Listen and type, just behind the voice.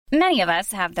Many of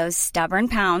us have those stubborn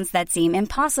pounds that seem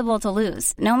impossible to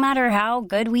lose, no matter how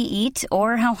good we eat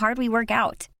or how hard we work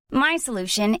out. My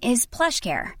solution is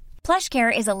PlushCare.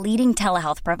 PlushCare is a leading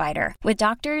telehealth provider with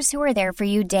doctors who are there for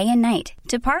you day and night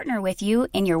to partner with you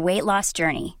in your weight loss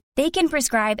journey. They can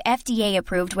prescribe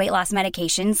FDA-approved weight loss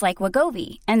medications like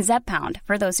Wegovy and Zepbound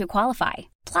for those who qualify.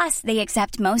 Plus, they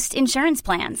accept most insurance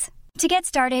plans. To get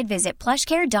started, visit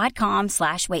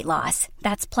plushcare.com/weightloss.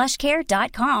 That's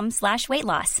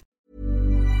plushcare.com/weightloss.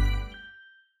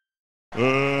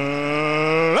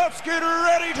 Let's get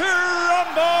ready to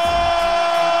rumble!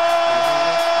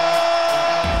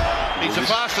 He's the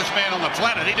fastest man on the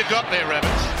planet. He'd have got there,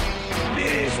 Rabbits.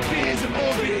 Beers and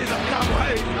more beers. I can't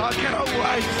wait. I cannot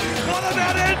wait. What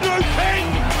about Andrew King?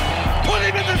 Put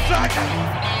him in the circus.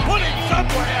 Put him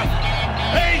somewhere.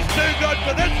 He's too good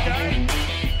for this game.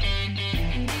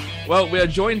 Well, we are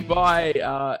joined by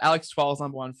Alex Twil's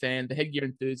number one fan, the headgear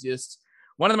enthusiast,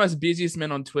 one of the most busiest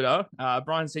men on Twitter,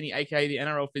 Brian Sini, aka the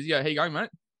NRL Physio. How you going, mate?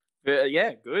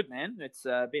 Yeah, good, man. It's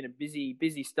been a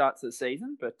busy start to the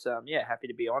season, but happy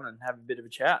to be on and have a bit of a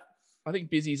chat. I think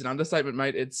busy is an understatement,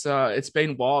 mate. It's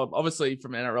been wild, obviously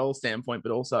from an NRL standpoint,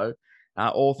 but also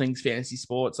all things fantasy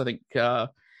sports. I think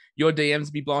your DMs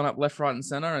be blown up left, right, and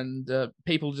center, and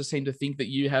people just seem to think that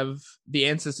you have the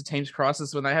answers to teams'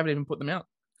 crisis when they haven't even put them out.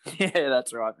 Yeah,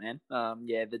 that's right, man.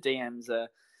 The DMs are,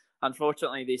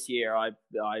 unfortunately this year, I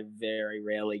very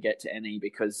rarely get to any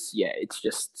because, it's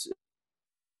just,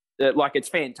 it's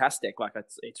fantastic.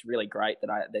 It's really great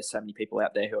that there's so many people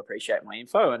out there who appreciate my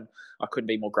info, and I couldn't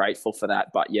be more grateful for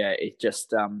that. But it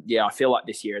just, I feel like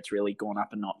this year it's really gone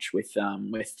up a notch with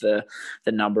the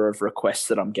number of requests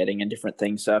that I'm getting and different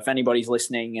things. So if anybody's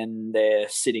listening and they're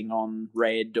sitting on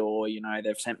red or,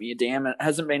 they've sent me a DM and it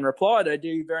hasn't been replied, I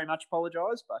do very much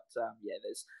apologize. But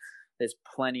there's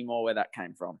plenty more where that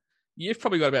came from. You've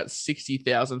probably got about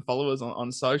 60,000 followers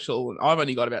on social, and I've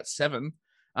only got about 7.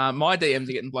 My DMs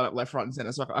are getting blown up left, right, and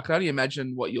center. So I can only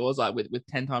imagine what yours are with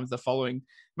 10 times the following.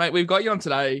 Mate, we've got you on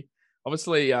today.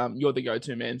 Obviously, you're the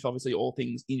go-to man for obviously all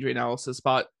things injury analysis.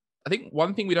 But I think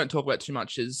one thing we don't talk about too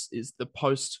much is the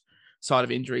post side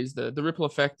of injuries, the ripple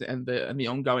effect and the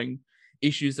ongoing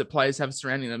issues that players have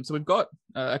surrounding them. So we've got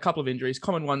a couple of injuries,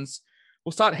 common ones.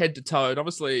 We'll start head to toe. And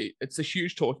obviously, it's a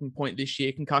huge talking point this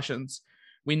year, concussions.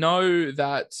 We know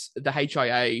that the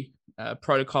HIA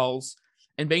protocols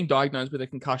and being diagnosed with a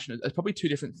concussion is probably two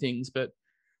different things, but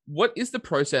what is the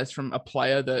process from a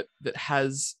player that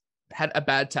has had a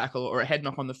bad tackle or a head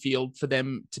knock on the field for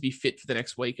them to be fit for the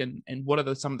next week? And what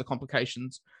are some of the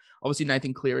complications? Obviously,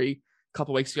 Nathan Cleary a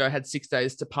couple of weeks ago had 6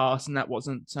 days to pass and that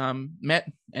wasn't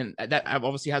met. And that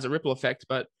obviously has a ripple effect,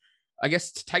 but I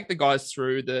guess to take the guys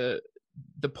through the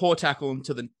poor tackle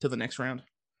into the next round.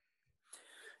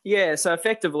 Yeah, so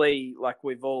effectively,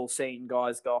 we've all seen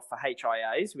guys go off for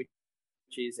HIAs, which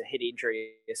is a head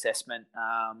injury assessment.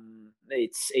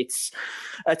 It's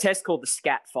a test called the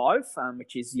SCAT-5,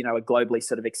 which is, a globally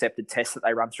sort of accepted test that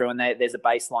they run through. And there's a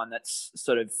baseline that's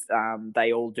sort of,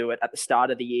 they all do it at the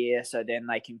start of the year. So then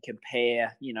they can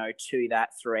compare, to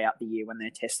that throughout the year when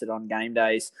they're tested on game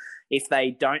days. If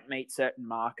they don't meet certain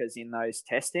markers in those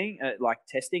testings,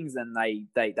 then they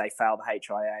fail the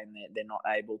HIA and they're not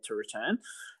able to return.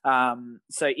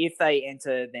 So if they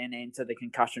enter the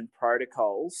concussion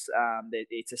protocols,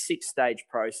 it's a 6-stage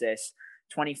process.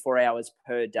 24 hours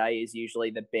per day is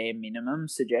usually the bare minimum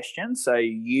suggestion. So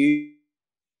usually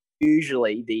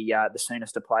the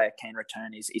soonest a player can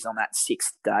return is on that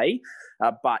 6th day,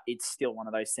 but it's still one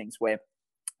of those things where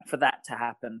for that to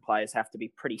happen, players have to be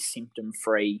pretty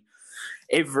symptom-free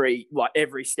every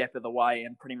step of the way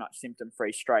and pretty much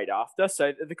symptom-free straight after.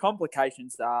 So the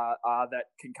complications are that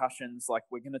concussions,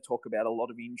 we're going to talk about a lot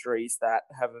of injuries that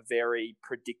have a very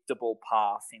predictable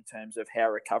path in terms of how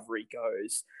recovery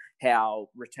goes, how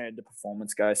return to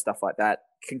performance goes, stuff like that.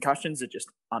 Concussions are just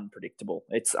unpredictable.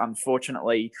 It's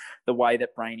unfortunately the way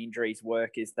that brain injuries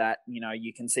work is that,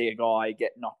 you can see a guy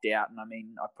get knocked out. And I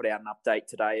put out an update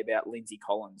today about Lindsay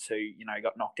Collins, who,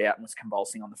 got knocked out and was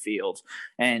convulsing on the field.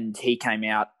 And he came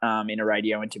out in a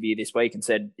radio interview this week and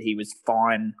said he was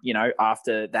fine,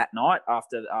 after that night,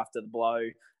 after the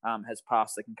blow, has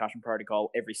passed the concussion protocol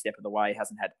every step of the way,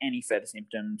 hasn't had any further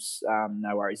symptoms,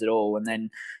 no worries at all. And then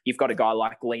you've got a guy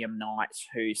like Liam Knight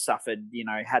who suffered,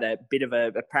 had a bit of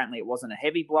apparently it wasn't a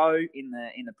heavy blow in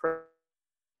the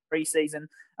pre-season,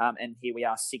 and here we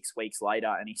are 6 weeks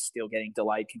later and he's still getting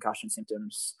delayed concussion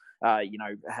symptoms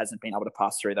hasn't been able to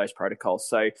pass through those protocols.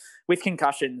 So with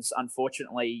concussions,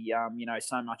 unfortunately,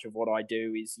 so much of what I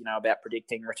do is, about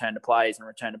predicting return to plays and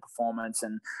return to performance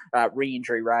and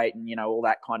re-injury rate and, all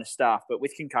that kind of stuff. But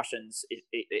with concussions,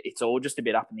 it's all just a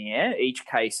bit up in the air. Each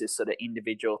case is sort of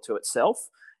individual to itself,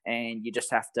 and you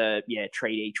just have to,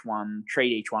 treat each one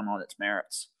on its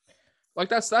merits. Like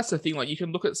that's the thing. Like you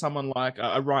can look at someone like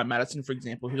a Ryan Madison, for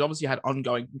example, who's obviously had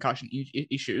ongoing concussion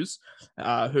issues,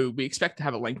 who we expect to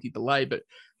have a lengthy delay. But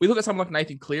we look at someone like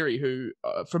Nathan Cleary, who,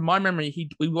 from my memory, he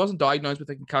wasn't diagnosed with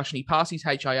a concussion. He passed his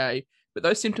HIA, but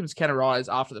those symptoms can arise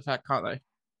after the fact, can't they?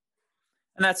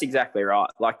 And that's exactly right.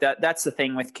 Like that's the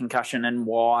thing with concussion, and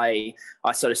why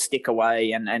I sort of stick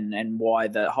away, and why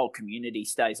the whole community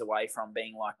stays away from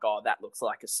being like, oh, that looks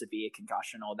like a severe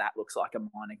concussion, or that looks like a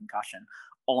minor concussion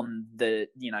on the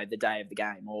day of the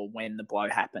game or when the blow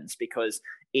happens, because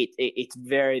it's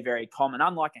very, very common.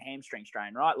 Unlike a hamstring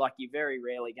strain, right? Like you're very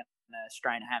rarely going to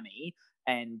strain a hammy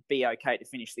and be okay to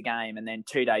finish the game, and then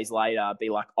 2 days later be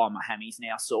like, oh, my hammy's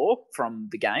now sore from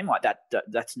the game. Like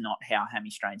that's not how hammy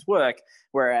strains work.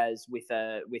 Whereas with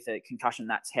a concussion,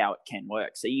 that's how it can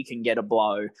work. So you can get a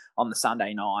blow on the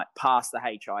Sunday night, pass the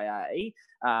HIA,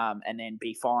 and then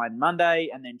be fine Monday,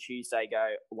 and then Tuesday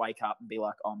wake up and be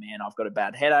like, oh man, I've got a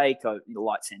bad headache, or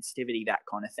light sensitivity, that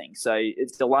kind of thing. So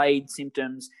it's delayed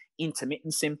symptoms,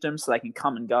 intermittent symptoms, so they can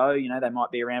come and go. They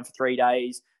might be around for 3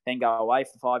 days, then go away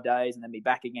for 5 days, and then be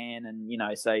back again. And,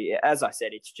 so as I said,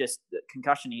 it's just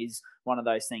concussion is one of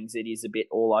those things that is a bit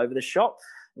all over the shop.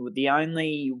 The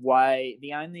only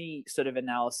sort of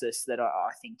analysis that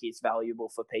I think is valuable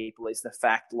for people is the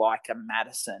fact, like a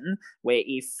Madison, where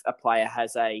if a player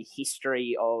has a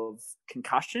history of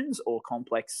concussions or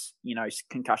complex,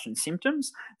 concussion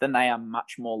symptoms, then they are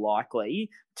much more likely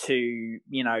to,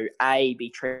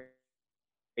 be treated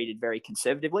very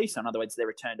conservatively. So in other words, their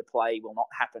return to play will not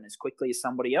happen as quickly as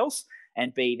somebody else,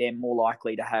 and B, they're more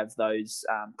likely to have those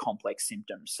complex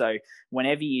symptoms. So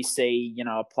whenever you see,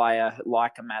 a player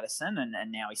like a Madison,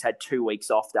 and now he's had 2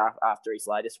 weeks off after his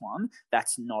latest one,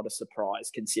 that's not a surprise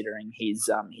considering his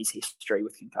history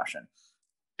with concussion.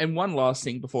 And one last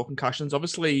thing before concussions,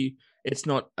 obviously it's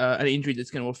not an injury that's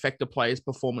going to affect the player's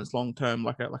performance long term,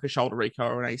 like a shoulder recur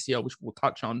or an ACL, which we'll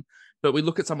touch on. But we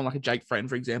look at someone like a Jake Friend,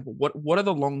 for example. What are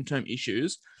the long term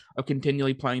issues of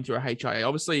continually playing through a HIA?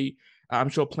 Obviously, I'm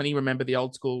sure plenty remember the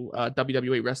old school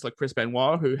WWE wrestler Chris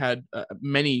Benoit, who had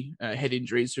many head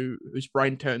injuries, whose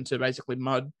brain turned to basically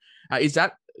mud. Is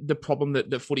that the problem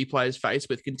that footy players face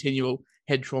with continual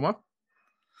head trauma?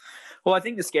 Well, I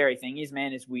think the scary thing is,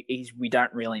 man, is we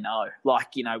don't really know.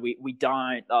 Like, we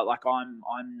don't, like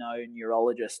I'm no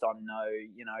neurologist, I'm no,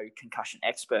 concussion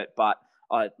expert, but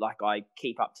I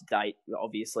keep up to date.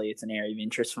 Obviously, it's an area of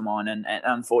interest for mine, and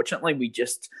unfortunately,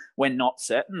 we're not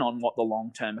certain on what the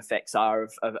long-term effects are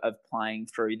of playing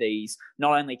through these,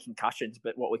 not only concussions,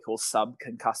 but what we call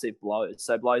subconcussive blows.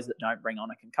 So blows that don't bring on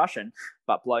a concussion,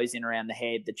 but blows in around the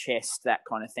head, the chest, that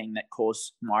kind of thing that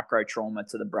cause micro trauma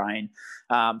to the brain.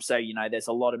 So there's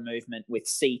a lot of movement with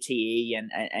CTE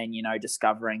and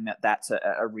discovering that that's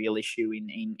a real issue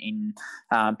in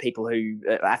people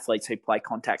athletes who play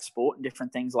contact sport and different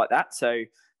things like that. So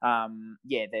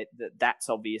that's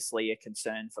obviously a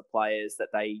concern for players, that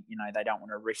they don't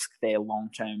want to risk their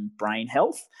long-term brain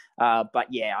health. But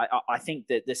I think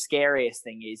that the scariest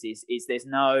thing is there's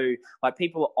no, like,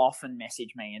 people often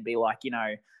message me and be like,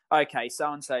 okay,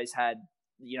 so-and-so's had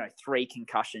 3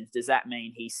 concussions. Does that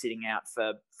mean he's sitting out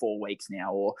for 4 weeks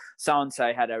now? Or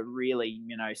so-and-so had a really,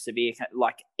 severe,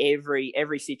 like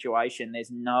every situation,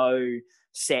 there's no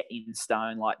set in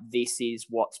stone, like this is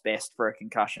what's best for a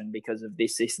concussion because of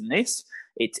this, and this.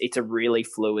 It's a really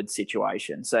fluid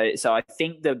situation. So I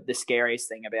think the scariest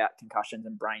thing about concussions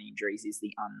and brain injuries is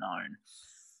the unknown.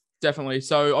 Definitely.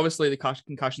 So obviously the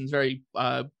concussion is very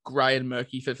grey and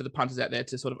murky for the punters out there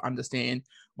to sort of understand.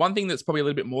 One thing that's probably a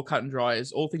little bit more cut and dry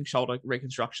is all things shoulder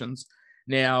reconstructions.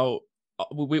 Now,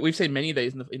 we've seen many of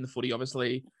these in the footy,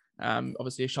 obviously.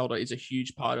 Obviously, a shoulder is a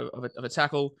huge part of a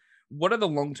tackle. What are the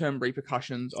long-term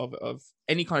repercussions of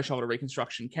any kind of shoulder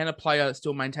reconstruction? Can a player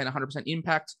still maintain 100%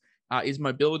 impact? Is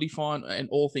mobility fine? And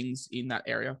all things in that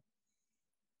area?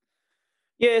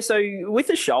 Yeah, so with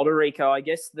the shoulder reco, I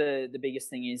guess the biggest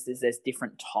thing is there's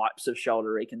different types of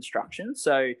shoulder reconstruction.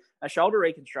 So a shoulder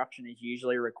reconstruction is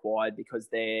usually required because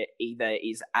there either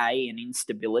is an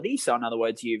instability. So in other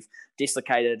words, you've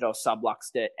dislocated it or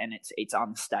subluxed it and it's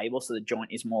unstable. So the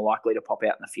joint is more likely to pop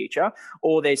out in the future,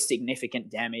 or there's significant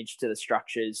damage to the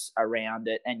structures around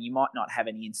it. And you might not have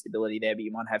any instability there, but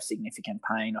you might have significant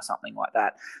pain or something like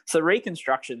that. So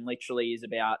reconstruction literally is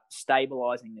about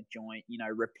stabilizing the joint,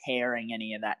 repairing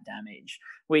any of that damage,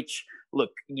 which,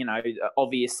 look,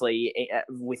 obviously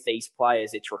with these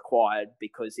players, it's required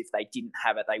because if they didn't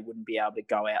have it, they wouldn't be able to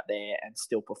go out there and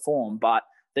still perform. But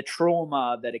the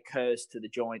trauma that occurs to the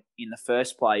joint in the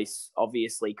first place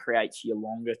obviously creates your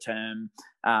longer term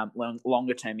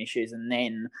issues. And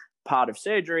then part of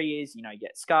surgery is, you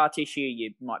get scar tissue,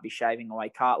 you might be shaving away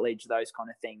cartilage, those kind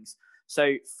of things.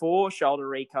 So for shoulder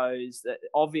recos,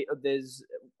 there's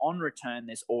on return,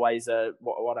 there's always a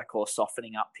what I call a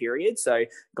softening up period. So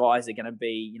guys are going to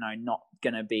be, not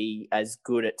going to be as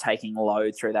good at taking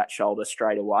load through that shoulder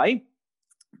straight away.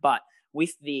 But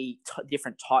with the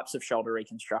different types of shoulder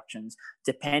reconstructions,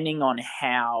 depending on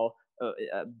how,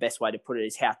 best way to put it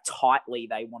is how tightly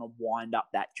they want to wind up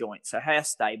that joint. So how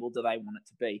stable do they want it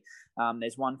to be?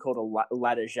 There's one called a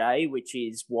ladder J, which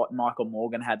is what Michael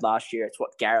Morgan had last year. It's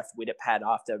what Gareth Widdop had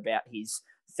after about his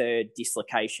third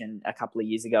dislocation a couple of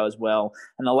years ago as well.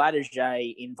 And the ladder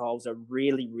J involves a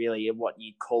really, really what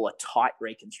you'd call a tight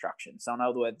reconstruction. So in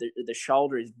other words, the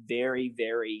shoulder is very,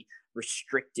 very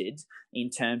restricted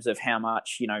in terms of how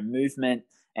much, movement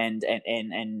and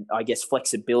I guess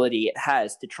flexibility it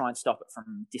has to try and stop it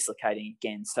from dislocating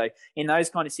again. So in those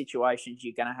kind of situations,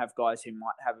 you're going to have guys who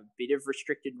might have a bit of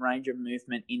restricted range of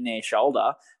movement in their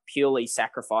shoulder, purely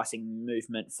sacrificing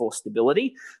movement for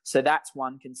stability. So that's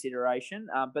one consideration.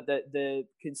 But the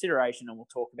consideration, and we'll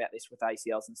talk about this with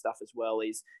ACLs and stuff as well,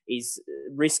 is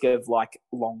risk of like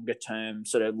longer term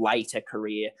sort of later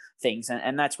career things.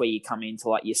 And that's where you come into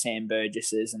like your Sam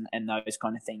Burgesses and those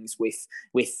kind of things with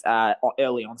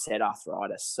early onset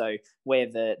arthritis. So where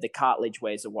the cartilage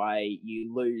wears away,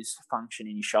 you lose function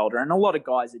in your shoulder. And a lot of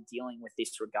guys are dealing with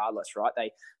this regardless, right?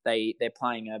 They're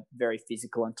playing a very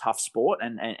physical and tough sport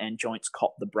and joints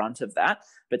cop the brunt of that.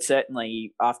 But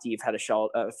certainly after you've had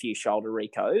a few shoulder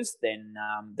recos, then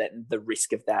the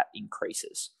risk of that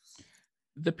increases.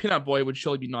 The pin-up boy would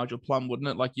surely be Nigel Plum, wouldn't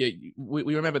it? Like,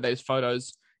 we remember those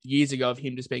photos years ago of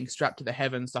him just being strapped to the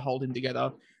heavens to hold him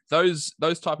together. Those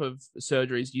type of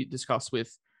surgeries you discussed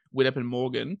with Widdop and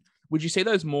Morgan, would you see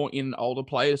those more in older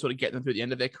players, sort of get them through the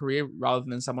end of their career rather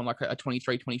than someone like a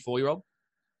 23, 24-year-old?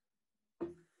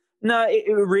 No,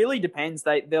 it really depends.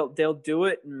 They'll do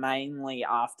it mainly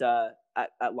after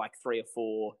at like 3 or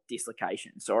 4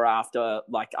 dislocations, or after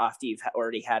you've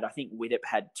already had, I think Widdop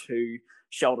had 2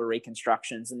 shoulder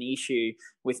reconstructions. And the issue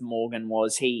with Morgan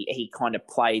was he kind of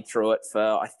played through it for,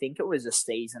 I think it was a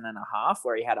season and a half,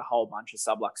 where he had a whole bunch of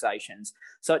subluxations.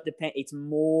 So it's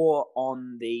more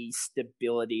on the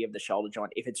stability of the shoulder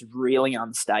joint. If it's really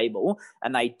unstable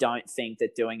and they don't think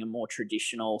that doing a more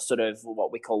traditional sort of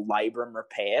what we call labrum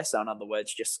repair, so in other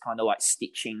words, just kind of like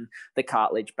stitching the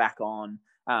cartilage back on,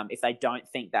 if they don't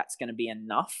think that's going to be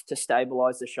enough to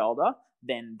stabilize the shoulder,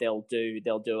 then they'll do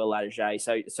a ladder J.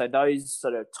 So those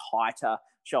sort of tighter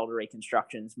shoulder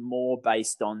reconstructions, more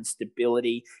based on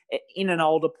stability. In an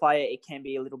older player, it can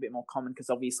be a little bit more common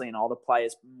because obviously an older player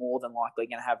is more than likely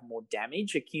going to have more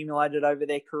damage accumulated over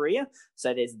their career.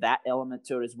 So there's that element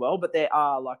to it as well. But there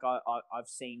are, like I've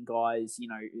seen guys,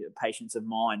 patients of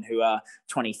mine who are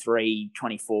 23,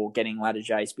 24 getting ladder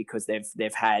J's because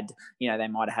they've had, they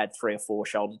might have had 3 or 4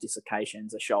 shoulder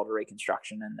dislocations, a shoulder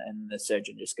reconstruction, and the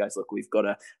surgeon just goes, look, we've got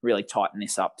to really tighten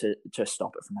this up to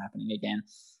stop it from happening again.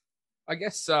 I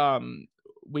guess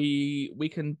we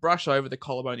can brush over the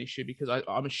collarbone issue because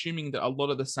I'm assuming that a lot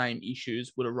of the same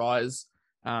issues would arise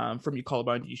from your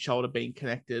collarbone to your shoulder being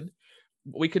connected.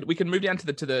 We can move down to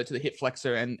the hip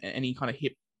flexor and any kind of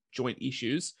hip joint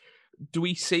issues. Do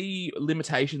we see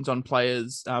limitations on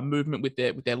players' movement with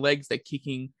their legs, their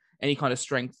kicking, any kind of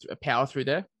strength, power through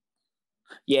there?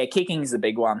 Yeah, kicking is the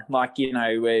big one. Like,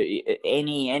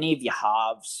 any of your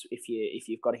halves, if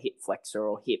you've got a hip flexor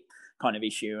or hip kind of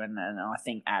issue, and I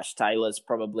think Ash Taylor's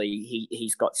probably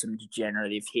he's got some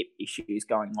degenerative hip issues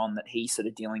going on that he's sort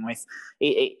of dealing with.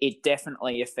 It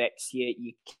definitely affects your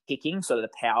kicking, sort of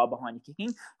the power behind your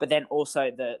kicking, but then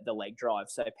also the leg drive,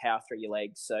 so power through your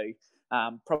legs. So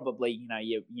probably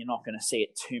you're not going to see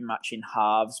it too much in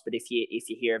halves, but if you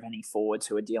hear of any forwards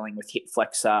who are dealing with hip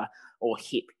flexor or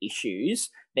hip issues,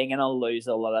 they're going to lose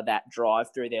a lot of that drive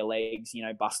through their legs,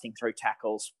 busting through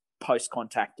tackles,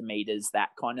 post-contact meters, that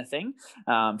kind of thing.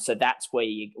 So that's where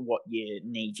what you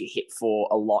need your hip for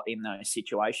a lot in those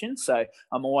situations. So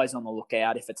I'm always on the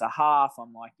lookout. If it's a half,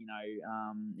 I'm like,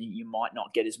 you might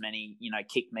not get as many,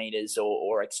 kick meters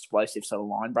or explosive sort of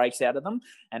line breaks out of them.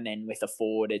 And then with a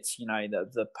forward, it's,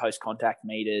 the post-contact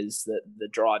meters, the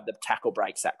drive, the tackle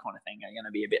breaks, that kind of thing are going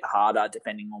to be a bit harder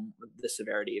depending on the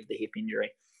severity of the hip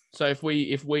injury. So if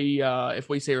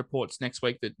we see reports next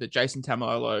week that Jason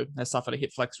Taumalolo has suffered a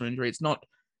hip flexor injury, it's not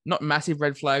massive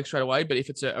red flag straight away, but if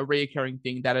it's a reoccurring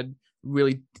thing, that'd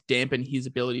really dampen his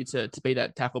ability to be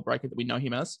that tackle breaker that we know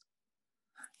him as.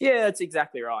 Yeah, that's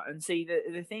exactly right. And see,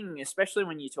 the thing, especially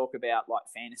when you talk about like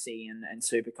fantasy and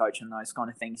Supercoach and those kind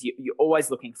of things, you're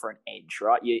always looking for an edge,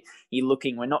 right? You're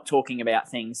looking, we're not talking about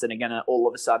things that are going to all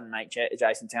of a sudden make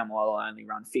Jason Taumalolo only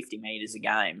run 50 meters a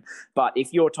game. But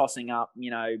if you're tossing up,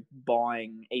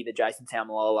 buying either Jason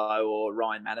Taumalolo or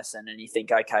Ryan Madison, and you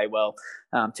think, okay, well,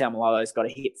 Taumalolo's got a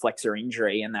hip flexor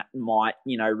injury and that might,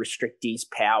 restrict his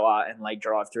power and leg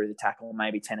drive through the tackle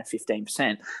maybe 10 or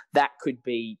 15%, that could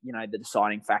be, the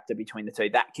deciding factor between the two.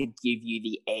 That could give you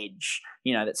the edge,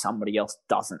 that somebody else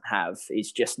doesn't have,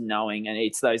 is just knowing, and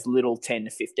it's those little 10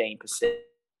 to 15%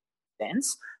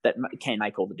 that can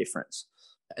make all the difference.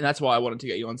 And that's why I wanted to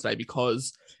get you on today,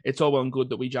 because it's all well and good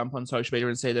that we jump on social media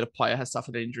and say that a player has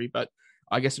suffered an injury, but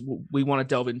I guess we want to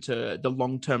delve into the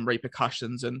long-term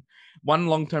repercussions. And one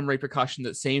long-term repercussion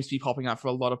that seems to be popping up for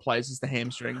a lot of players is the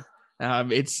hamstring. I'm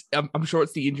sure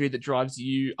it's the injury that drives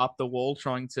you up the wall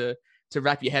trying to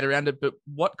wrap your head around it. But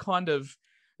what kind of,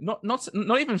 not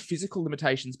even physical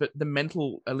limitations, but the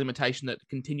mental limitation that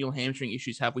continual hamstring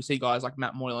issues have. We see guys like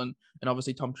Matt Moylan and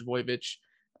obviously Tom Trbojevic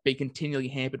be continually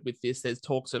hampered with this. There's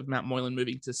talks of Matt Moylan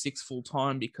moving to 6 full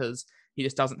time because he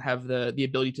just doesn't have the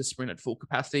ability to sprint at full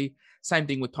capacity. Same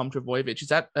thing with Tom Trbojevic. Is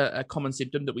that a common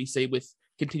symptom that we see with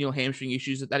continual hamstring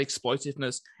issues, that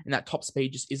explosiveness and that top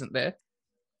speed just isn't there?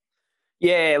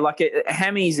 Yeah,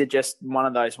 hammies are just one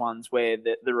of those ones where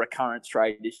the recurrence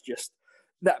rate is just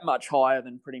that much higher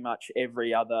than pretty much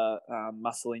every other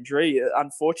muscle injury.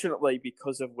 Unfortunately,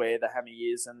 because of where the hammy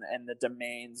is and the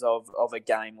demands of a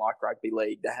game like rugby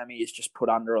league, the hammy is just put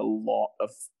under a lot of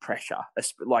pressure.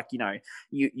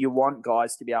 You want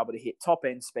guys to be able to hit top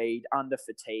end speed under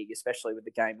fatigue, especially with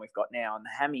the game we've got now. And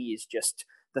the hammy is just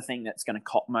the thing that's going to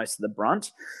cop most of the brunt.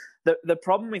 The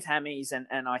problem with hammies,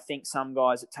 and I think some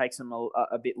guys, it takes them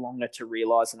a bit longer to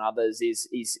realise than others, is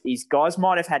guys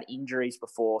might have had injuries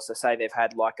before. So say they've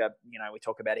had we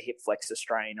talk about a hip flexor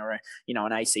strain or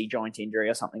an AC joint injury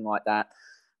or something like that.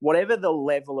 Whatever the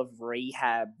level of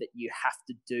rehab that you have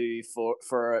to do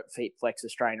for a hip flexor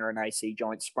strain or an AC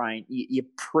joint sprain, you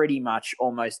pretty much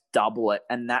almost double it.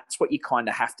 And that's what you kind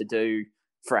of have to do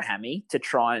for a hammy to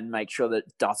try and make sure that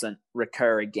it doesn't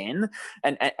recur again.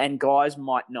 And guys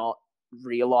might not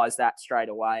realize that straight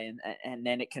away. And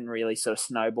then it can really sort of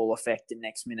snowball effect. The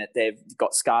next minute they've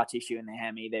got scar tissue in their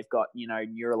hammy. They've got,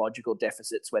 neurological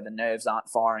deficits where the nerves aren't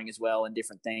firing as well and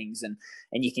different things. And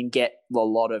you can get a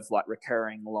lot of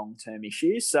recurring long-term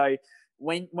issues. So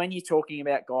when you're talking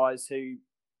about guys who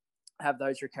have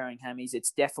those recurring hammies, it's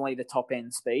definitely the top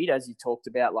end speed, as you talked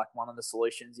about. One of the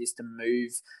solutions is to move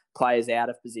players out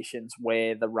of positions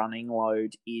where the running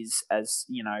load is as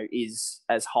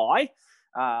high.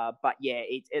 But yeah,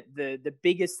 the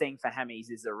biggest thing for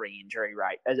hammies is the re-injury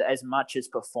rate. As much as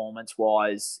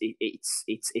performance-wise,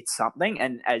 it's something.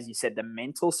 And as you said, the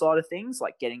mental side of things,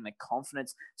 like getting the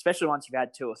confidence, especially once you've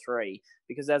had 2 or 3,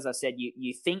 because as I said,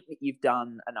 you think that you've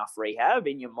done enough rehab.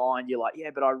 In your mind, you're like, yeah,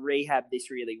 but I rehabbed this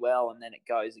really well, and then it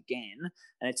goes again.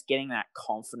 And it's getting that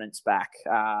confidence back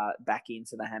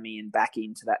into the hammy and back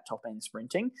into that top-end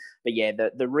sprinting. But yeah,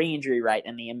 the re-injury rate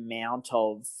and the amount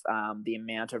of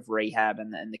rehab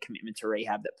and the commitment to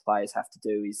rehab that players have to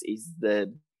do is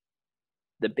the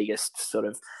biggest sort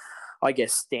of, I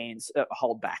guess,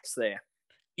 holdbacks there.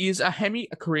 Is a hammy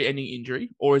a career-ending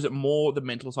injury, or is it more the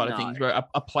mental side of things where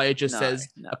a player just says,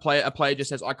 a player just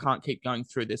says, I can't keep going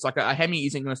through this? Like a hammy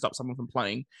isn't going to stop someone from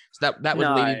playing. So that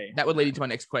would lead into my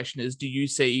next question: is do you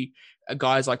see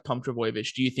guys like Tom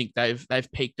Trbojevic? Do you think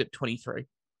they've peaked at 23?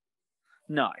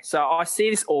 No. So I see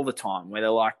this all the time where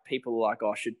they're like, people are like,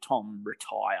 oh, should Tom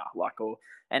retire?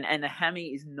 And the hammy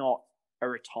is not a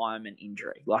retirement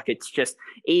injury. It's just,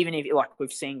 even if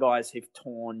we've seen guys who've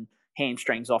torn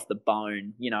hamstrings off the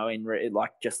bone, in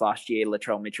just last year,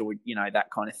 Latrell Mitchell,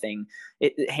 that kind of thing.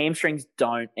 Hamstrings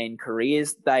don't end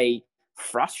careers. They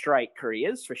frustrate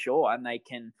careers for sure, and they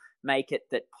can make it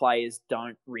that players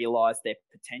don't realise their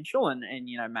potential. And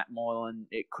Matt Moylan,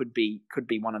 it could be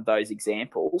one of those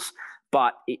examples.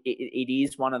 But it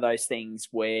is one of those things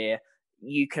where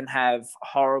you can have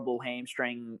horrible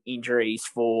hamstring injuries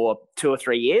for 2 or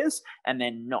 3 years and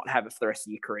then not have it for the rest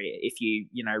of your career if you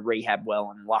rehab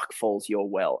well and luck falls your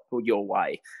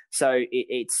way. So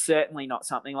it's certainly not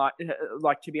something like,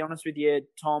 to be honest with you,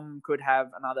 Tom could have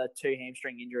another 2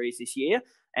 hamstring injuries this year.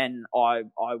 And I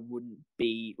wouldn't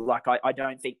be I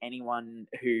don't think anyone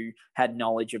who had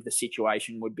knowledge of the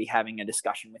situation would be having a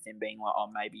discussion with him being like, oh,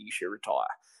 maybe you should retire.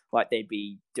 They'd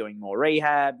be doing more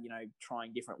rehab,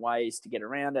 trying different ways to get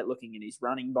around it, looking at his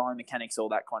running biomechanics, all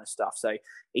that kind of stuff. So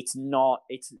it's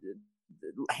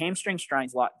hamstring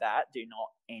strains like that do not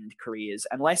end careers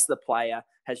unless the player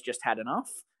has just had enough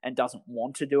and doesn't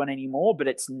want to do it anymore. But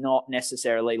it's not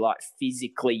necessarily like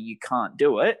physically you can't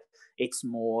do it. It's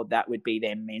more that would be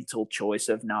their mental choice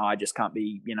of, no, I just can't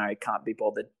be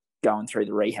bothered going through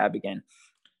the rehab again.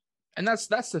 And that's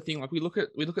the thing. We look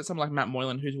at someone like Matt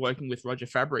Moylan, who's working with Roger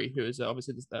Fabry, who is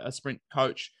obviously a sprint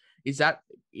coach. Is that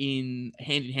in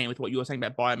hand with what you were saying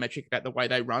about biometric, about the way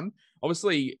they run?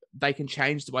 Obviously, they can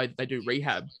change the way that they do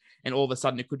rehab, and all of a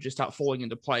sudden it could just start falling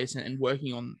into place and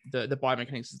working on the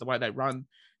biomechanics of the way they run.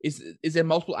 Is there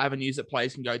multiple avenues that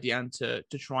players can go down to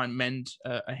try and mend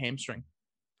a hamstring?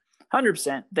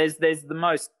 100%. There's the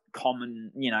most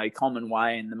common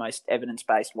way and the most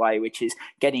evidence-based way, which is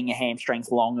getting your hamstrings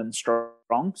long and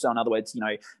strong. So in other words,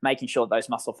 making sure that those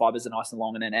muscle fibers are nice and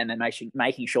long and then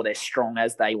making sure they're strong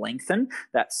as they lengthen.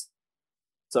 That's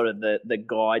sort of the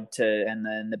guide to and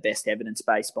then the best evidence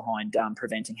base behind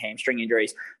preventing hamstring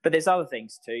injuries. But there's other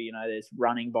things too. There's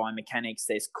running biomechanics,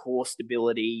 there's core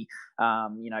stability.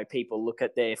 People look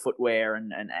at their footwear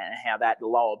and how that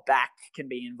lower back can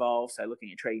be involved. So looking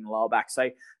at treating the lower back.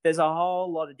 So there's a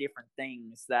whole lot of different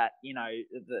things that,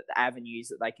 the avenues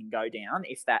that they can go down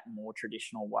if that more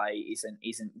traditional way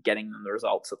isn't getting them the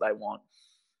results that they want.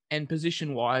 And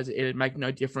position-wise, it'd make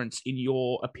no difference in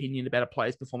your opinion about a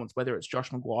player's performance, whether it's Josh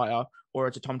Maguire or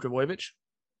it's a Tom Trbojevic?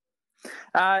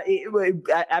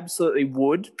 It absolutely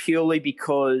would, purely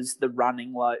because the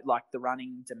running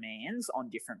demands on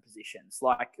different positions.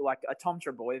 Like a Tom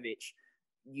Trbojevic,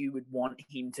 you would want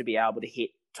him to be able to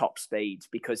hit top speeds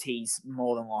because he's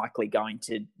more than likely going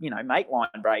to, make line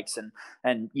breaks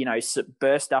and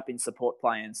burst up in support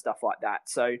play and stuff like that.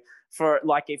 So for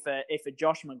if a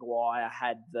Josh Maguire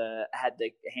had the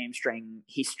hamstring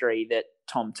history that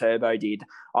Tom Turbo did,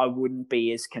 I wouldn't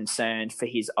be as concerned for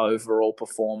his overall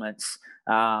performance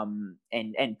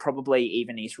and probably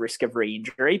even his risk of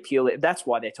re-injury. Purely, that's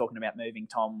why they're talking about moving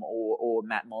Tom or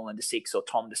Matt Moylan to 6 or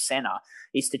Tom to centre,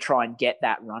 is to try and get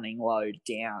that running load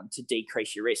down to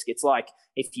decrease your risk. It's like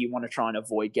if you want to try and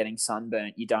avoid getting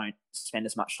sunburnt, you don't spend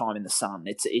as much time in the sun.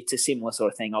 It's a similar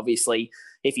sort of thing. Obviously,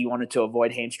 if you wanted to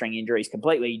avoid hamstring injuries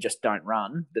completely, you just don't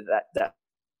run. But that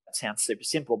sounds super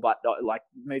simple, but like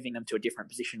moving them to a different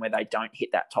position where they don't hit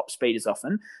that top speed as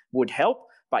often would help.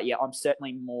 But yeah, I'm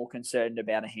certainly more concerned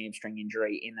about a hamstring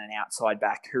injury in an outside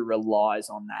back who relies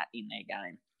on that in their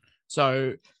game.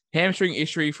 So hamstring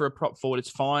issue for a prop forward is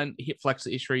fine. Hip flexor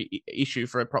issue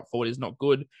for a prop forward is not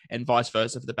good, and vice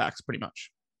versa for the backs, pretty much.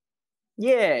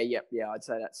 Yeah, I'd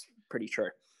say that's pretty true.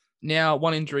 Now,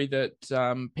 one injury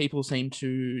that people seem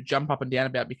to jump up and down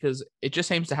about because it just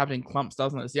seems to happen in clumps,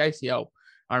 doesn't it? It's the ACL.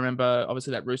 I remember,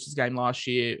 obviously, that Roosters game last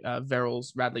year,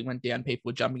 Verrills, Radley went down. People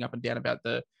were jumping up and down about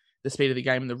the speed of the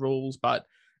game and the rules, but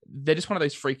they're just one of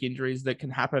those freak injuries that can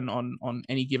happen on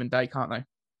any given day, can't they?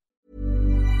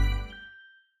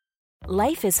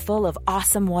 Life is full of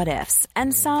awesome what-ifs,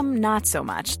 and some not so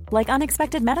much, like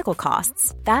unexpected medical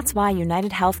costs. That's why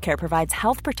United Healthcare provides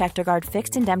Health Protector Guard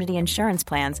fixed indemnity insurance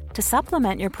plans to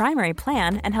supplement your primary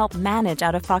plan and help manage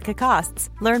out-of-pocket costs.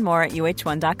 Learn more at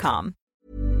UH1.com.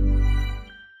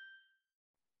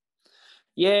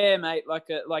 Yeah, mate. Like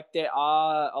there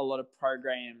are a lot of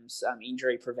programs,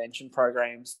 injury prevention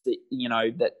programs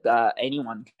that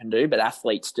anyone can do, but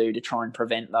athletes do to try and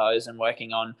prevent those, and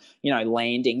working on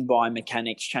landing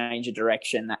biomechanics, change of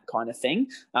direction, that kind of thing.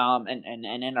 And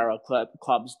NRL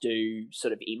clubs do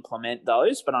sort of implement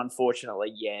those, but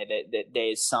unfortunately,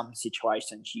 there's some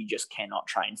situations you just cannot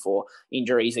train for.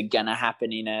 Injuries are gonna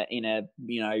happen in a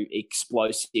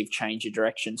explosive change of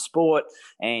direction sport,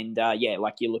 and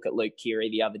like you look at Luke Keary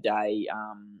the other day.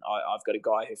 I've got a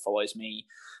guy who follows me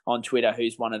on Twitter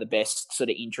who's one of the best sort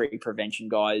of injury prevention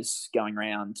guys going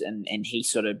around, and he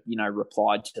sort of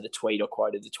replied to the tweet or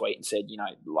quoted the tweet and said,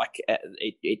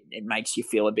 it makes you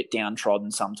feel a bit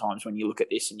downtrodden sometimes when you look at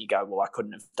this and you go, well, I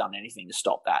couldn't have done anything to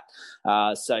stop that.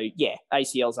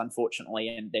 ACLs, unfortunately,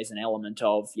 and there's an element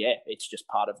of it's just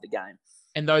part of the game.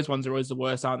 And those ones are always the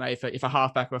worst, aren't they? If a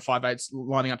halfback or a 5'8's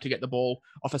lining up to get the ball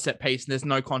off a set piece and there's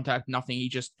no contact, nothing, he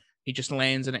just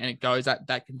lands and it goes.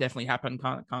 That can definitely happen,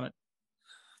 can't it?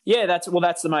 Yeah, that's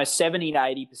the most 70 to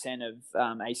 80% of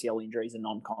ACL injuries are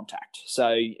non-contact.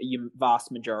 So your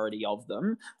vast majority of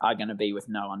them are going to be with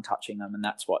no one touching them, and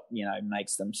that's what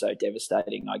makes them so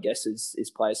devastating. I guess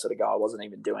is players sort of go, I wasn't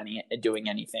even doing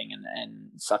anything,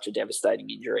 and such a devastating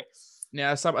injury.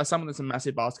 Now, as someone that's a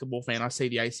massive basketball fan, I see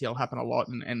the ACL happen a lot,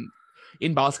 and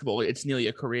in basketball, it's nearly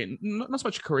a career, not so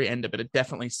much a career ender, but it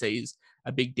definitely sees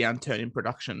a big downturn in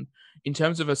production. In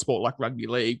terms of a sport like rugby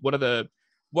league,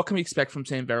 what can we expect from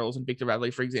Sam Verrills and Victor Radley,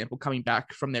 for example, coming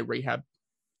back from their rehab?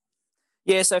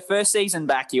 Yeah, so first season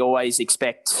back, you always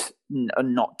expect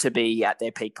not to be at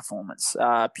their peak performance,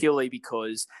 purely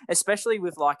because, especially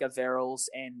with like a Verrills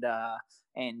and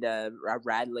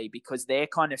Radley, because they're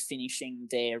kind of finishing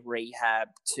their rehab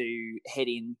to head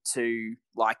into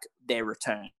like their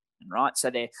return, right? So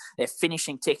they're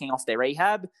ticking off their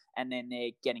rehab, and then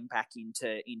they're getting back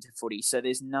into footy. So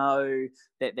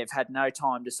they've had no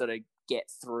time to sort of get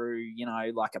through,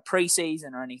 like a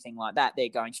preseason or anything like that. They're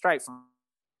going straight from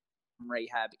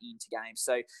rehab into games.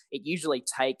 So it usually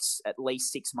takes at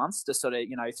least 6 months to sort of,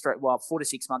 4 to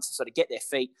 6 months to sort of get their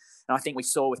feet. And I think we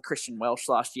saw with Christian Welch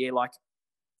last year, like,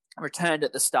 returned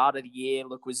at the start of the year,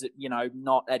 was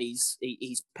not at his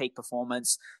peak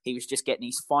performance. He was just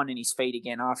finding his feet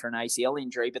again after an ACL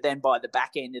injury, but then by the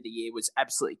back end of the year was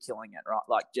absolutely killing it, right?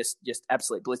 Like just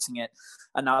absolutely blitzing it.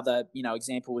 Another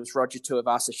example was Roger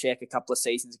Tuivasa-Sheck a couple of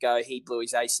seasons ago. He blew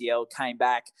his ACL, came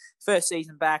back. First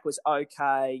season back was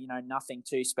okay, nothing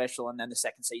too special, and then the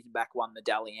second season back won the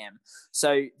Dally M.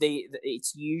 So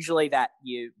it's usually that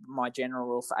my general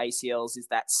rule for ACLs is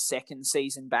that second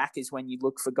season back is when you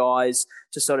look for guys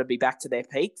to sort of be back to their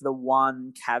peak. The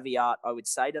one caveat I would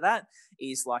say to that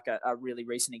is like a really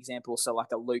recent example. So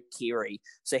like a Luke Keary.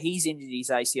 So he's injured his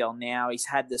ACL now. He's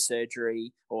had the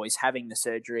surgery, or he's having the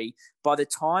surgery. By the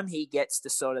time he gets to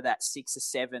sort of that 6 or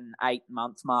 7, 8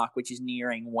 month mark, which is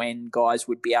nearing when guys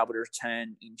would be able to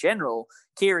return in general,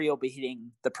 Keary will be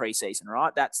hitting the preseason,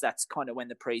 right? That's kind of when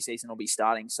the preseason will be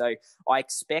starting. So I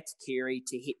expect Keary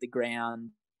to hit the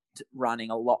ground running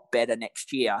a lot better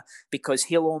next year, because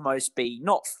he'll almost be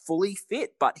not fully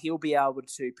fit, but he'll be able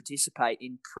to participate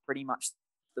in pretty much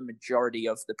the majority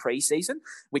of the preseason,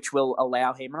 which will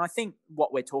allow him. And I think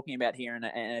what we're talking about here in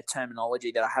a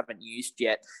terminology that I haven't used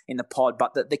yet in the pod,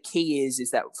 but the key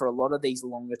is that for a lot of these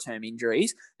longer term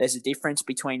injuries, there's a difference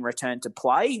between return to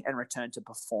play and return to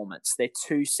performance. They're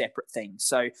two separate things.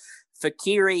 So for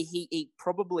Keary, he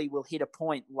probably will hit a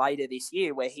point later this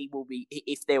year where he will be,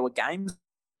 if there were games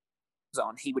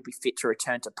on, he would be fit to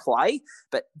return to play,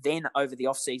 but then over the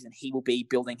offseason he will be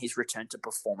building his return to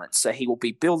performance. So he will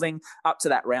be building up to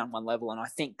that round 1 level, and I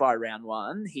think by round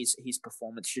 1 his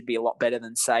performance should be a lot better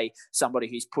than, say, somebody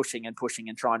who's pushing and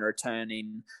trying to return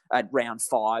in at round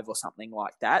 5 or something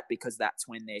like that, because that's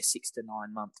when their 6 to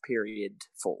 9 month period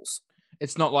falls.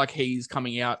 It's not like he's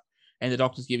coming out and the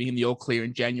doctor's giving him the all clear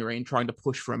in January and trying to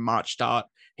push for a March start.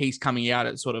 He's coming out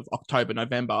at sort of October,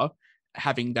 November,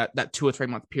 having that 2 or 3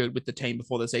 month period with the team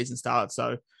before the season starts.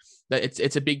 So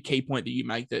it's a big key point that you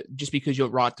make, that just because you're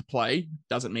right to play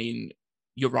doesn't mean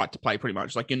you're right to play, pretty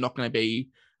much. Like, you're not going to be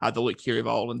the Luke Keary of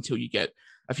old until you get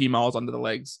a few miles under the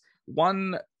legs.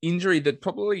 One injury that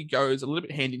probably goes a little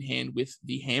bit hand in hand with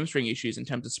the hamstring issues in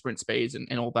terms of sprint speeds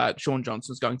and all that, Sean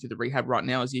Johnson's going through the rehab right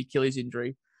now, is the Achilles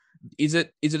injury. Is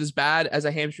it as bad as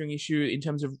a hamstring issue in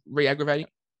terms of re-aggravating?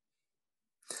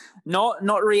 Not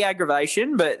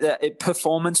re-aggravation, but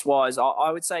performance-wise,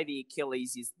 I would say the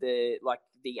Achilles is the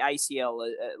ACL.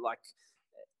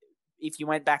 If you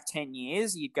went back 10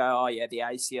 years, you'd go, oh yeah, the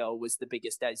ACL was the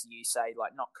biggest, as you say,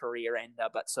 like not career ender,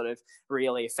 but sort of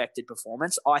really affected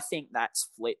performance. I think that's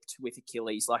flipped with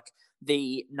Achilles. Like,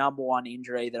 the number one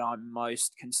injury that I'm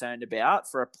most concerned about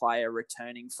for a player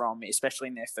returning from, especially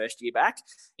in their first year back,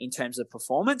 in terms of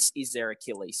performance, is their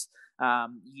Achilles.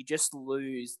 You just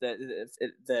lose.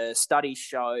 The studies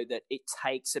show that it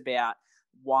takes about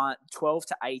 12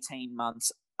 to 18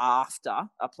 months after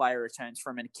a player returns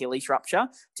from an Achilles rupture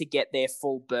to get their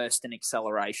full burst and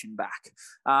acceleration back.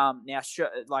 Now,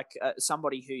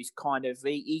 somebody who's kind of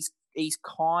he's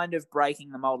kind of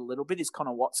breaking the mold a little bit is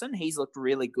Connor Watson. He's looked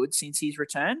really good since his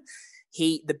return.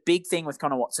 The big thing with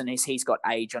Connor Watson is he's got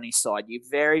age on his side. You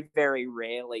very, very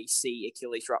rarely see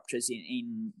Achilles ruptures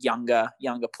in younger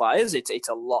players. It's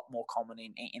a lot more common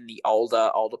in the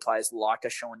older players like a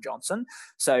Sean Johnson.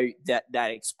 So that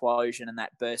explosion and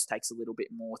that burst takes a little bit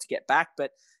more to get back.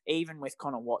 But even with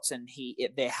Connor Watson,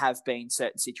 there have been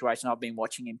certain situations, I've been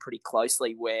watching him pretty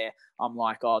closely, where I'm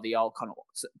like, oh, the old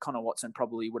Connor Watson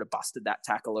probably would have busted that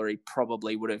tackle, or he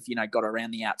probably would have, got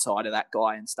around the outside of that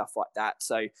guy and stuff like that.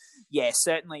 So yeah,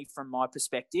 certainly from my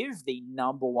perspective, the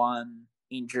number one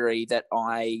injury that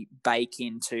I bake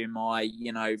into my,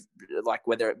 like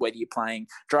whether you're playing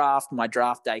draft, my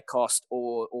draft day cost,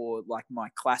 or like my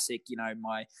classic,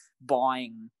 my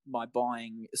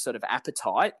buying sort of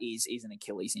appetite is an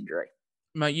Achilles injury.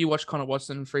 Mate, you watch Connor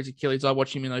Watson for his Achilles. I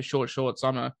watch him in those short shorts.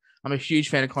 I'm a huge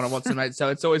fan of Connor Watson, mate. So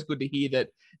it's always good to hear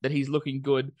that he's looking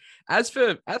good. As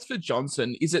for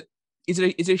Johnson, is it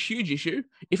a huge issue?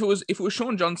 If it was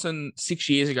Sean Johnson 6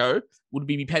 years ago, would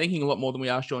we be panicking a lot more than we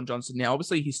are Sean Johnson now?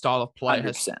 Obviously, his style of play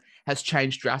has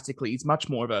changed drastically. He's much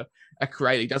more of a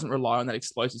creator. He doesn't rely on that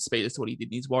explosive speed as to what he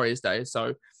did in his Warriors days.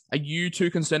 So are you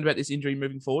too concerned about this injury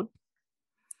moving forward?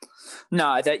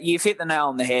 No, that you've hit the nail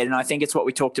on the head, and I think it's what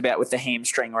we talked about with the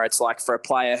hamstring, where it's like for a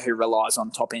player who relies on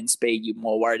top-end speed, you're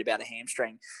more worried about a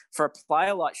hamstring. For a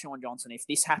player like Sean Johnson, if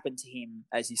this happened to him,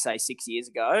 as you say, 6 years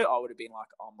ago, I would have been like,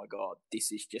 oh my God,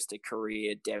 this is just a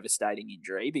career devastating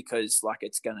injury, because like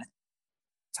it's going to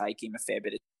take him a fair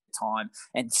bit of time,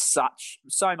 and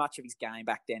so much of his game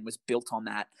back then was built on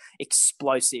that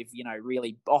explosive,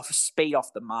 really speed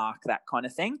off the mark, that kind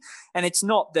of thing. And it's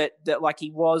not that like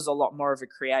he was a lot more of a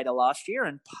creator last year,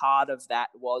 and part of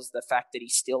that was the fact that he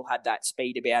still had that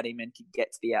speed about him and could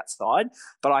get to the outside.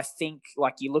 But I think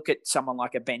like you look at someone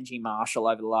like a Benji Marshall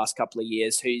over the last couple of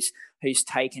years who's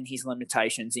taken his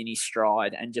limitations in his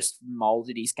stride and just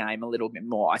molded his game a little bit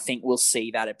more. I think we'll see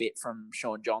that a bit from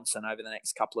Sean Johnson over the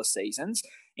next couple of seasons,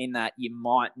 in that you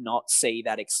might not see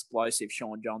that explosive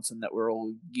Sean Johnson that we're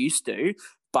all used to,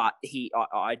 but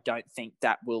I don't think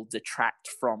that will detract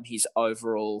from his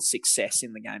overall success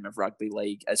in the game of rugby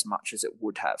league as much as it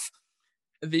would have.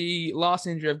 The last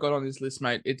injury I've got on this list,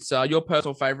 mate, it's your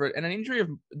personal favourite, and an injury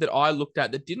that I looked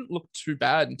at that didn't look too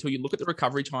bad until you look at the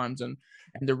recovery times and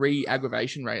the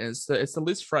re-aggravation rate. And it's the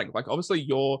Liz Frank. Like, obviously,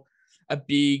 you're a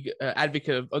big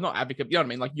advocate of, or not advocate, you know what I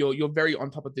mean? Like, you're very on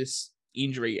top of this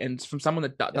injury, and from someone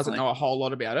that doesn't know a whole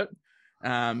lot about it,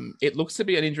 it looks to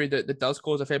be an injury that does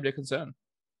cause a fair bit of concern.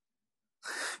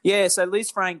 Yeah, so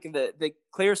Liz Frank, the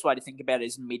clearest way to think about it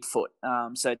is midfoot.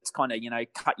 So it's kind of,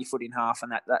 cut your foot in half,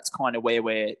 and that's kind of where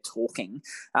we're talking.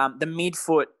 The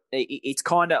midfoot, it's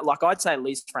kind of like, I'd say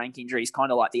Liz Frank injury is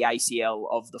kind of like the ACL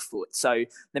of the foot. So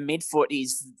the midfoot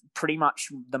is pretty much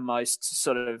the most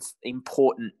sort of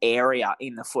important area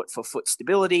in the foot for foot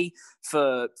stability,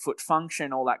 for foot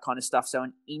function, all that kind of stuff. So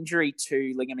an injury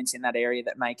to ligaments in that area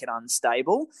that make it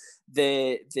unstable,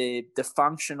 the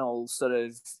functional sort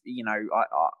of,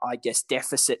 I guess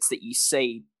deficits that you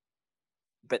see,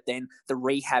 but then the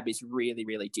rehab is really,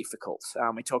 really difficult.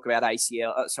 We talk about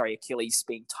Achilles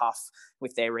being tough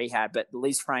with their rehab, but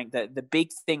Liz Frank, the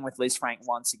big thing with Liz Frank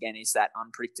once again is that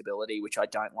unpredictability, which I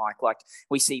don't like. Like,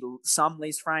 we see some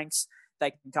Liz Franks,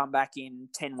 they can come back in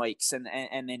 10 weeks and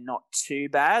they're not too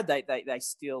bad. They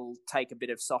still take a bit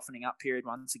of softening up period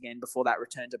once again before that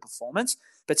return to performance.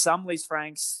 But some Liz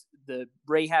Franks, the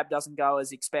rehab doesn't go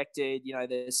as expected.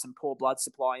 There's some poor blood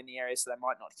supply in the area, so they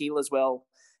might not heal as well.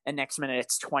 And next minute,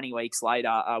 it's 20 weeks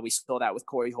later. We saw that with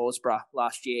Corey Horsburgh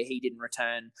last year. He didn't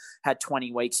return, had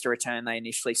 20 weeks to return. They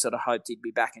initially sort of hoped he'd be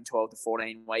back in 12 to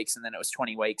 14 weeks, and then it was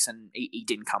 20 weeks, and he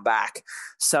didn't come back.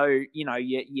 So,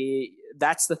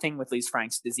 that's the thing with Liz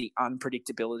Franks. There's the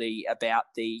unpredictability about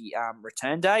the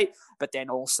return date. But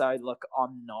then also, look,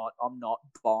 I'm not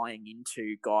buying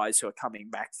into guys who are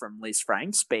coming back from Liz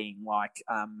Franks being like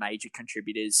major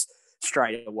contributors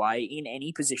straight away in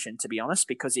any position, to be honest,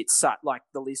 because it's like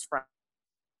the Liz Frank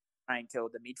or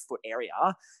the midfoot area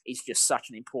is just such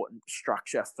an important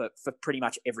structure for pretty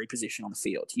much every position on the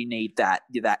field. You need that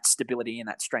stability and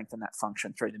that strength and that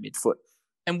function through the midfoot.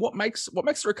 And what makes the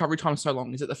recovery time so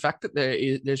long? Is it the fact that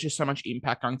there's just so much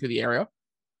impact going through the area?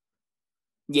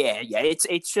 Yeah.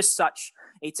 It's just such.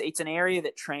 It's an area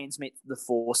that transmits the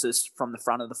forces from the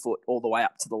front of the foot all the way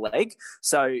up to the leg.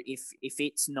 So if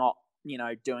it's not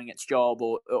doing its job,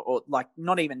 or like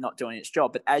not even not doing its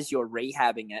job, but as you're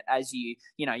rehabbing it, as you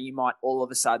might all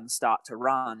of a sudden start to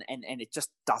run and it just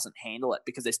doesn't handle it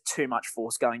because there's too much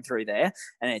force going through there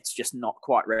and it's just not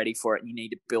quite ready for it. And you need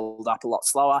to build up a lot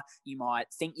slower. You might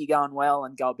think you're going well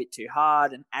and go a bit too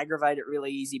hard and aggravate it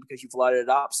really easy because you've loaded it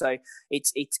up. So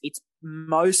it's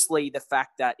mostly the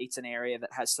fact that it's an area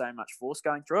that has so much force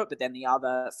going through it. But then the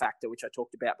other factor, which I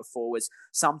talked about before, was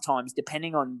sometimes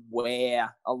depending on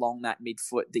where along that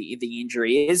midfoot the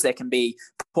injury is, there can be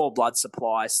poor blood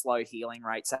supply, slow healing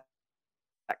rates, that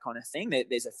kind of thing.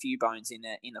 There's a few bones in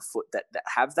the foot that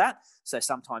have that. So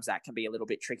sometimes that can be a little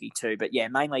bit tricky too. But yeah,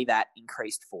 mainly that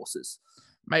increased forces.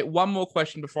 Mate, one more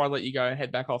question before I let you go and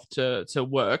head back off to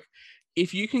work.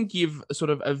 If you can give sort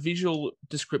of a visual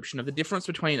description of the difference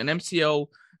between an MCL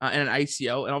and an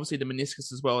ACL, and obviously the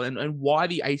meniscus as well, and why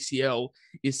the ACL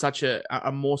is such a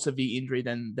more severe injury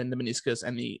than the meniscus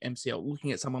and the MCL.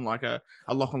 Looking at someone like a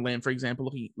Lachlan Lamb, for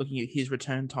example, looking at his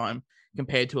return time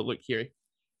compared to a Luke Keary.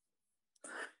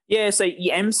 Yeah, so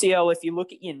your MCL, if you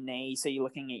look at your knee, so you're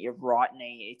looking at your right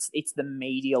knee, it's the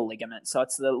medial ligament. So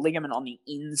it's the ligament on the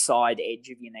inside edge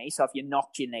of your knee. So if you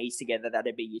knocked your knees together,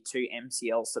 that'd be your two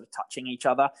MCLs sort of touching each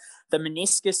other. The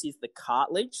meniscus is the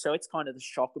cartilage. So it's kind of the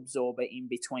shock absorber in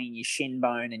between your shin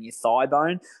bone and your thigh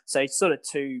bone. So it's sort of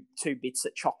two bits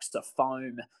that chocks the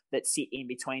foam that sit in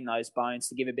between those bones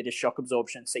to give a bit of shock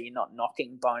absorption so you're not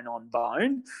knocking bone on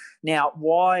bone. Now,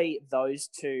 why those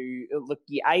two? Look,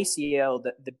 your ACL,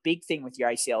 the big thing with your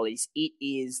ACL is it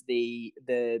is the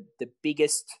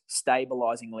biggest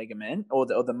stabilizing ligament or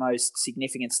the most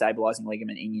significant stabilizing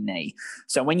ligament in your knee.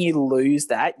 So when you lose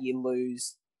that, you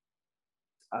lose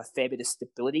a fair bit of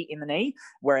stability in the knee,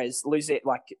 whereas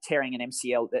tearing an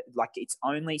MCL, it's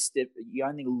only you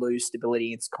only lose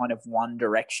stability. It's kind of one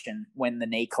direction when the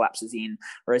knee collapses in,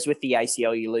 whereas with the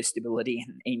ACL you lose stability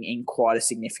in quite a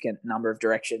significant number of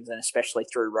directions, and especially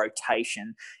through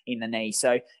rotation in the knee.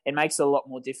 So it makes it a lot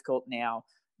more difficult now.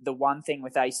 The one thing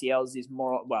with ACLs is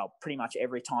pretty much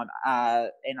every time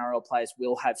NRL players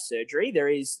will have surgery, there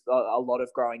is a lot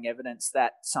of growing evidence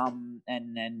that some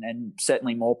and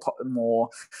certainly more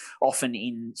often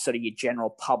in sort of your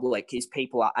general public is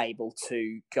people are able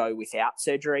to go without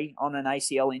surgery on an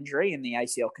ACL injury, and the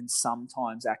ACL can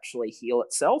sometimes actually heal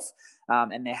itself.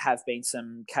 And there have been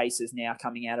some cases now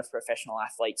coming out of professional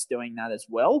athletes doing that as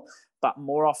well. But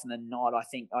more often than not, I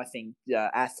think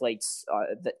athletes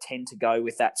that tend to go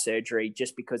with that surgery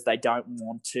just because they don't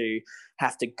want to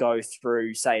have to go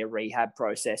through, say, a rehab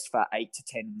process for 8 to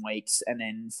 10 weeks and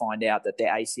then find out that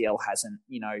their ACL hasn't,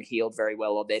 healed very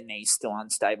well, or their knee's still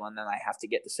unstable, and then they have to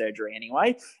get the surgery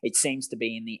anyway. It seems to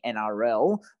be in the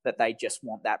NRL that they just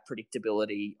want that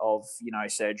predictability of,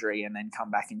 surgery and then come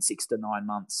back in 6 to 9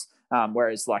 months.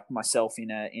 Whereas like myself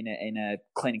in a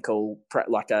clinical,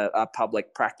 a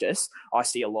public practice, I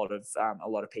see a lot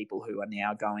of people who are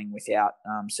now going without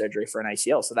surgery for an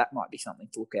ACL. So that might be something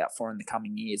to look out for in the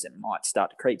coming years. It might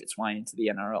start to creep its way into the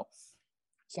NRL.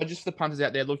 So just for the punters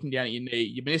out there looking down at your knee,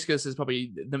 your meniscus is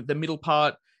probably the middle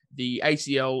part. The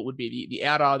ACL would be the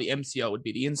outer, the MCL would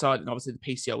be the inside, and obviously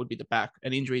the PCL would be the back.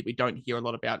 An injury we don't hear a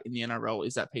lot about in the NRL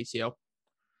is that PCL.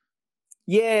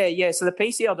 Yeah. So the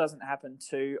PCL doesn't happen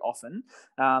too often.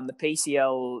 The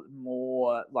PCL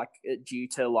more due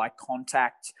to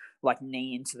contact,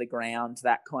 knee into the ground,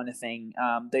 that kind of thing.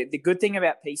 The good thing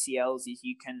about PCLs is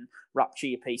you can rupture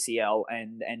your PCL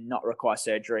and not require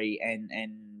surgery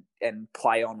and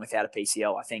play on without a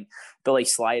PCL. I think Billy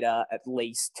Slater at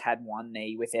least had one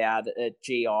knee without a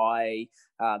GI.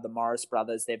 The Morris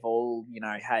brothers, they've all,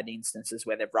 had instances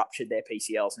where they've ruptured their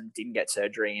PCLs and didn't get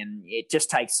surgery. And it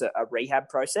just takes a rehab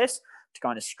process to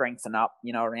kind of strengthen up,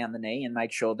 around the knee and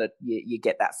make sure that you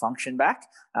get that function back.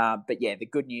 But yeah, the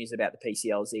good news about the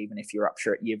PCL is even if you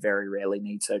rupture it, you very rarely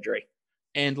need surgery.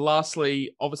 And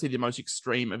lastly, obviously the most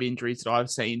extreme of injuries that I've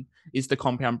seen is the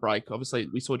compound break. Obviously,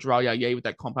 we saw Jaral Yaya with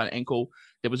that compound ankle.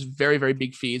 There was very, very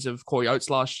big fears of Corey Oates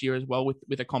last year as well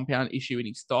with a compound issue in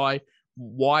his thigh.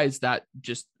 Why is that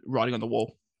just writing on the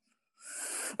wall?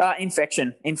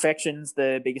 Infection's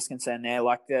the biggest concern there.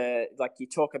 Like you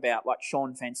talk about,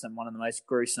 Sean Fenson, one of the most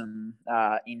gruesome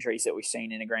injuries that we've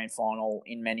seen in a grand final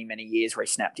in many, many years, where he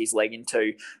snapped his leg in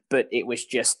two, but it was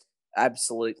just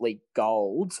absolutely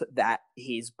gold that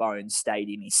his bones stayed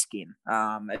in his skin.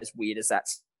 As weird as that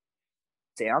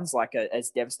sounds, as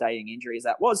devastating injury as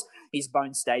that was, his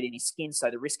bones stayed in his skin,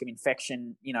 so the risk of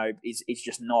infection is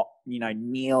just not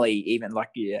nearly even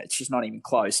it's just not even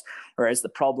close. Whereas the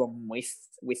problem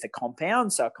with a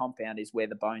compound, so a compound is where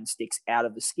the bone sticks out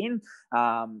of the skin,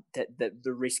 that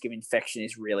the risk of infection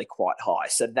is really quite high.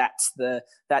 So that's the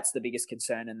biggest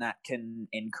concern, and that can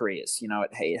end careers.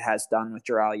 It has done with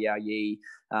Jaral Yaya.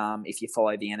 If you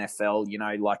follow the NFL,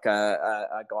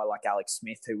 a guy like Alex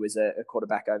Smith, who was a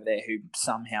quarterback over there, who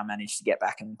somehow managed to get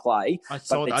back and play. I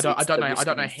saw that. I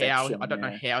don't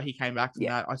know how he came back from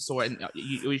that. I saw it, and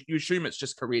you assume it's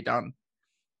just career done.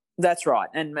 That's right,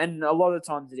 and a lot of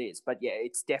times it is, but yeah,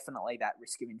 it's definitely that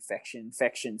risk of infection.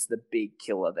 Infection's the big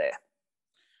killer there.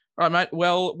 All right, mate.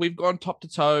 Well, we've gone top to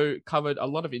toe, covered a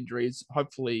lot of injuries.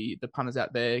 Hopefully the punters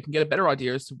out there can get a better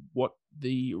idea as to what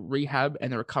the rehab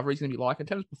and the recovery is going to be like in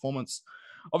terms of performance.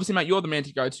 Obviously, mate, you're the man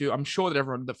to go to. I'm sure that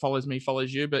everyone that follows me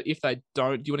follows you, but if they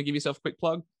don't, do you want to give yourself a quick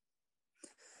plug?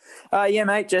 Yeah,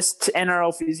 mate, just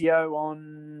NRL Physio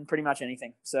on pretty much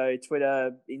anything. So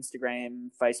Twitter, Instagram,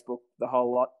 Facebook, the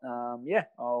whole lot.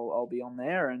 I'll be on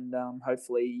there, and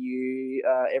hopefully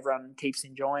everyone keeps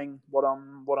enjoying what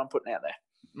I'm putting out there.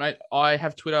 Mate, I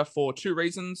have Twitter for two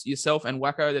reasons. Yourself and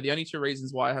Wacko, they're the only two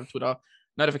reasons why I have Twitter.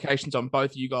 Notifications on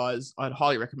both you guys. I'd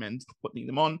highly recommend putting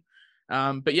them on.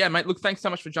 But yeah, mate, look, thanks so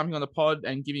much for jumping on the pod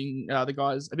and giving the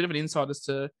guys a bit of an insight as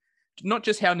to not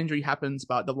just how an injury happens,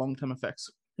 but the long-term effects.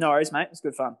 No worries, mate. It's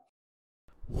good fun.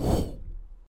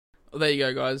 Well, there you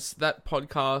go, guys. That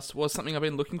podcast was something I've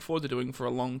been looking forward to doing for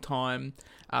a long time.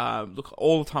 Look,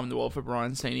 all the time in the world for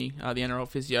Brian Seeney, the NRL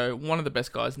Physio, one of the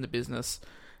best guys in the business.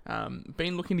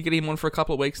 Been looking to get him on for a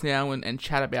couple of weeks now and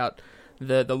chat about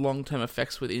the long-term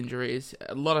effects with injuries.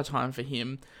 A lot of time for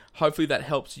him. Hopefully that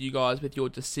helps you guys with your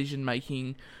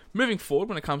decision-making moving forward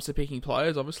when it comes to picking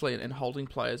players, obviously, and holding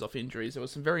players off injuries. There were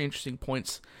some very interesting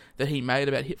points that he made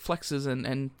about hip flexes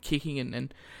and kicking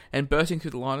and bursting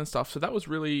through the line and stuff. So that was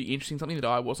really interesting, something that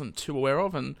I wasn't too aware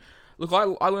of. And look, I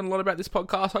learned a lot about this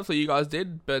podcast. Hopefully you guys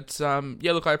did. But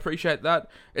yeah, look, I appreciate that.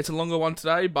 It's a longer one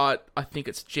today, but I think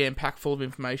it's jam-packed full of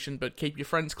information. But keep your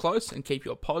friends close and keep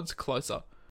your pods closer.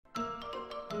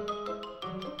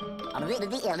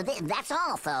 That's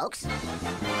all, folks.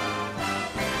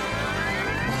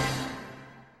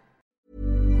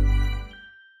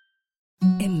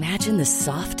 Imagine the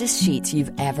softest sheets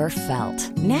you've ever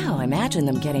felt. Now imagine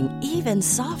them getting even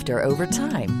softer over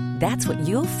time. That's what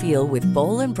you'll feel with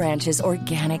Boll & Branch's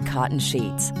organic cotton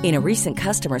sheets. In a recent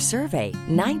customer survey,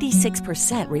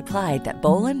 96% replied that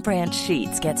Boll & Branch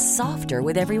sheets get softer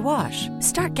with every wash.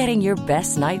 Start getting your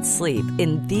best night's sleep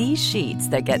in these sheets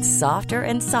that get softer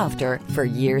and softer for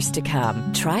years to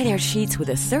come. Try their sheets with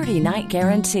a 30-night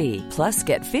guarantee. Plus,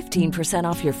 get 15%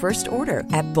 off your first order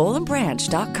at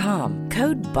bollandbranch.com.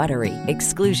 Code BUTTERY.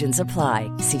 Exclusions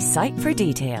apply. See site for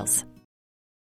details.